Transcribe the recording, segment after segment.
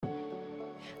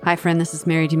Hi, friend. This is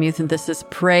Mary DeMuth, and this is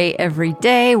Pray Every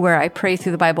Day, where I pray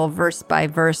through the Bible verse by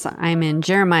verse. I'm in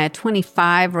Jeremiah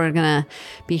 25. We're going to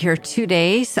be here 2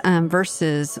 days,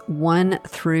 verses 1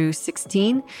 through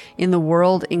 16 in the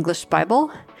World English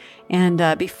Bible.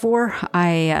 And before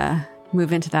I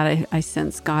move into that, I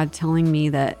sense God telling me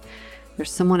that there's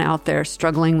someone out there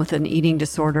struggling with an eating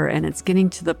disorder, and it's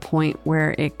getting to the point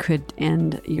where it could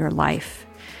end your life.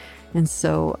 And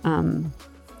so,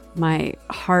 my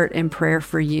heart and prayer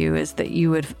for you is that you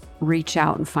would reach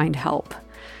out and find help,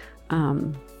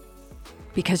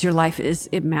 because your life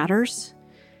it matters.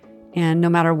 And no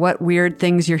matter what weird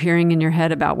things you're hearing in your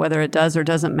head about whether it does or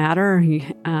doesn't matter,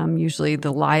 usually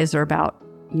the lies are about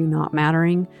you not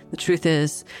mattering. The truth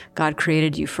is God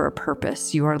created you for a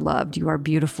purpose. You are loved. You are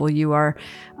beautiful. You are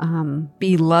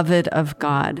beloved of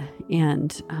God.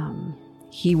 And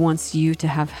He wants you to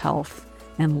have health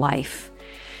and life.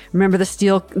 Remember,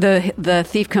 the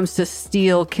thief comes to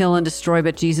steal, kill, and destroy,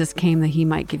 but Jesus came that He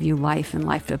might give you life and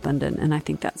life abundant. And I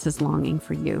think that's His longing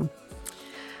for you.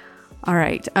 All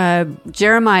right.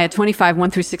 Jeremiah 25,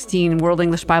 1 through 16, World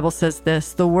English Bible says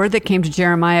this: "The word that came to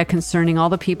Jeremiah concerning all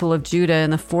the people of Judah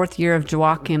in the 4th year of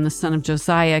Joachim, the son of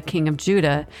Josiah, king of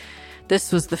Judah.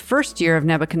 This was the 1st year of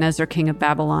Nebuchadnezzar, king of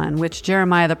Babylon, which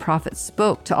Jeremiah the prophet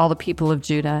spoke to all the people of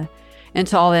Judah and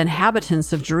to all the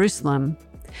inhabitants of Jerusalem.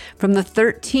 From the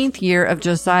 13th year of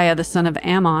Josiah, the son of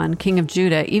Ammon, king of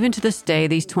Judah, even to this day,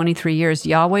 these 23 years,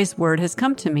 Yahweh's word has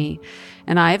come to me,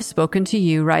 and I have spoken to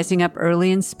you, rising up early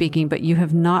and speaking, but you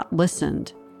have not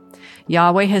listened.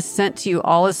 Yahweh has sent to you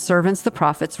all His servants, the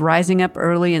prophets, rising up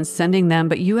early and sending them,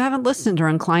 but you haven't listened or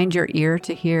inclined your ear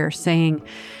to hear, saying,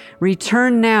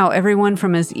 'Return now, everyone,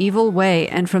 from his evil way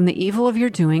and from the evil of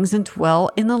your doings, and dwell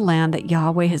in the land that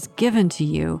Yahweh has given to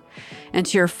you and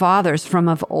to your fathers from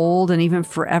of old and even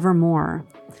forevermore.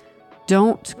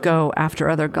 Don't go after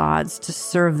other gods to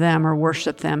serve them or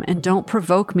worship them, and don't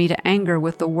provoke me to anger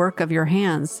with the work of your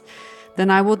hands. Then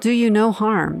I will do you no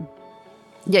harm.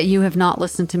 Yet you have not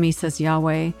listened to me, says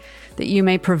Yahweh, that you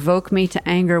may provoke me to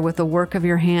anger with the work of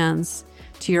your hands,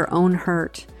 to your own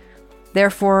hurt.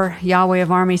 Therefore, Yahweh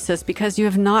of armies says, because you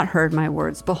have not heard my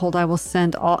words, behold, I will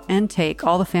send and take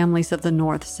all the families of the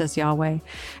north, says Yahweh.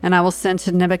 And I will send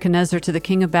to Nebuchadnezzar, to the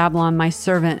king of Babylon, my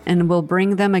servant, and will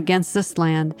bring them against this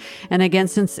land and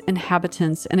against its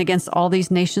inhabitants and against all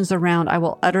these nations around. I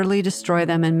will utterly destroy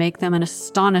them and make them an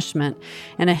astonishment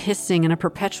and a hissing and a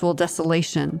perpetual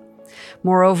desolation.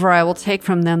 Moreover, I will take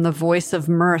from them the voice of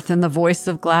mirth and the voice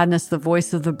of gladness, the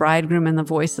voice of the bridegroom and the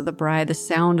voice of the bride, the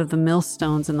sound of the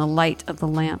millstones and the light of the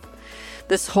lamp.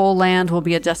 This whole land will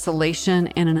be a desolation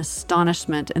and an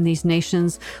astonishment, and these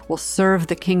nations will serve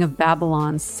the king of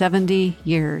Babylon 70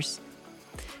 years.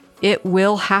 It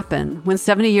will happen when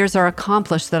 70 years are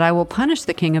accomplished that I will punish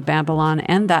the king of Babylon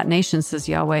and that nation, says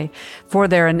Yahweh, for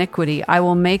their iniquity. I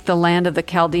will make the land of the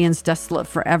Chaldeans desolate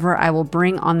forever. I will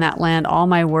bring on that land all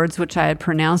my words which I had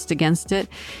pronounced against it,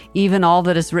 even all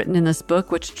that is written in this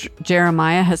book which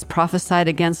Jeremiah has prophesied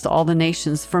against all the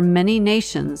nations. For many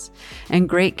nations and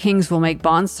great kings will make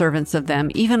bondservants of them,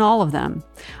 even all of them.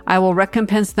 I will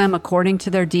recompense them according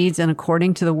to their deeds and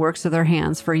according to the works of their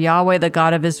hands. For Yahweh, the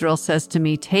God of Israel, says to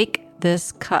me, take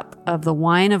this cup of the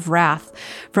wine of wrath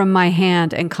from my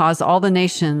hand and cause all the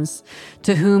nations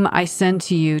to whom I send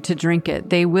to you to drink it.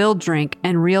 They will drink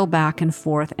and reel back and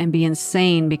forth and be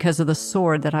insane because of the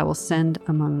sword that I will send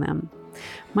among them.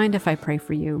 Mind if I pray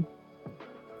for you?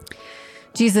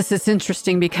 Jesus, it's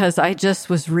interesting because I just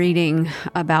was reading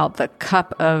about the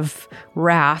cup of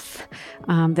wrath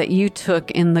that you took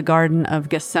in the Garden of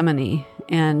Gethsemane.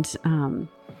 And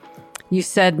you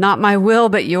said, not my will,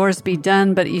 but yours be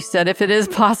done. But you said, if it is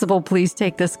possible, please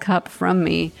take this cup from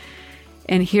me.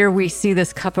 And here we see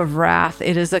this cup of wrath.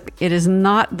 It is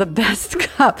not the best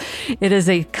cup. It is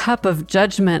a cup of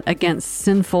judgment against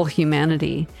sinful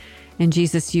humanity. And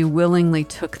Jesus, you willingly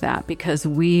took that because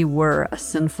we were a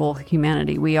sinful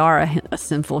humanity. We are a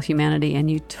sinful humanity.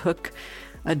 And you took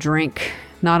a drink.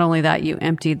 Not only that, you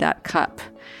emptied that cup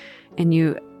and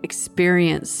you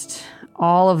experienced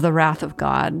all of the wrath of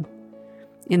God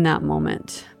in that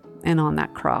moment and on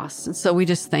that cross. And so we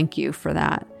just thank you for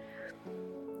that.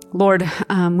 Lord,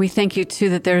 we thank you too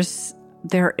that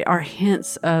there are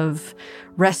hints of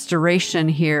restoration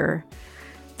here,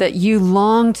 that you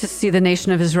long to see the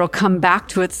nation of Israel come back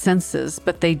to its senses,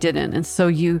 but they didn't. And so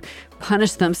you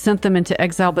punished them, sent them into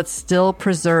exile, but still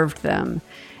preserved them.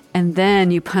 And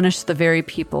then you punish the very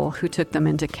people who took them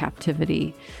into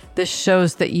captivity. This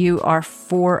shows that you are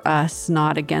for us,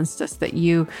 not against us, that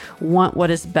you want what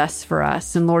is best for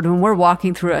us. And Lord, when we're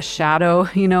walking through a shadow,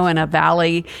 in a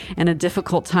valley and a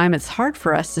difficult time, it's hard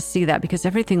for us to see that because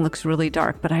everything looks really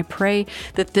dark. But I pray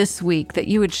that this week that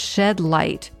you would shed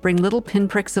light, bring little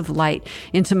pinpricks of light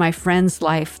into my friend's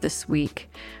life this week.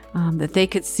 That they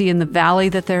could see in the valley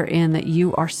that they're in, that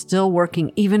you are still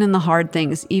working, even in the hard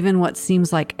things, even what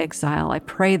seems like exile. I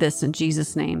pray this in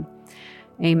Jesus' name.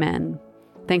 Amen.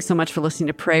 Thanks so much for listening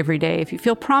to Pray Every Day. If you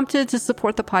feel prompted to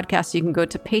support the podcast, you can go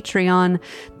to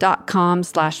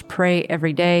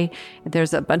patreon.com/prayeveryday.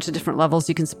 There's a bunch of different levels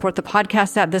you can support the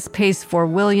podcast at. This pays for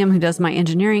William, who does my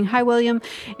engineering. Hi, William.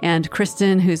 And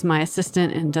Kristen, who's my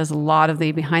assistant and does a lot of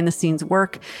the behind the scenes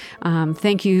work.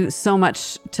 Thank you so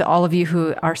much to all of you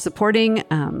who are supporting.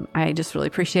 I just really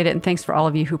appreciate it. And thanks for all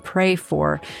of you who pray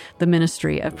for the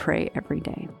ministry of Pray Every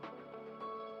Day.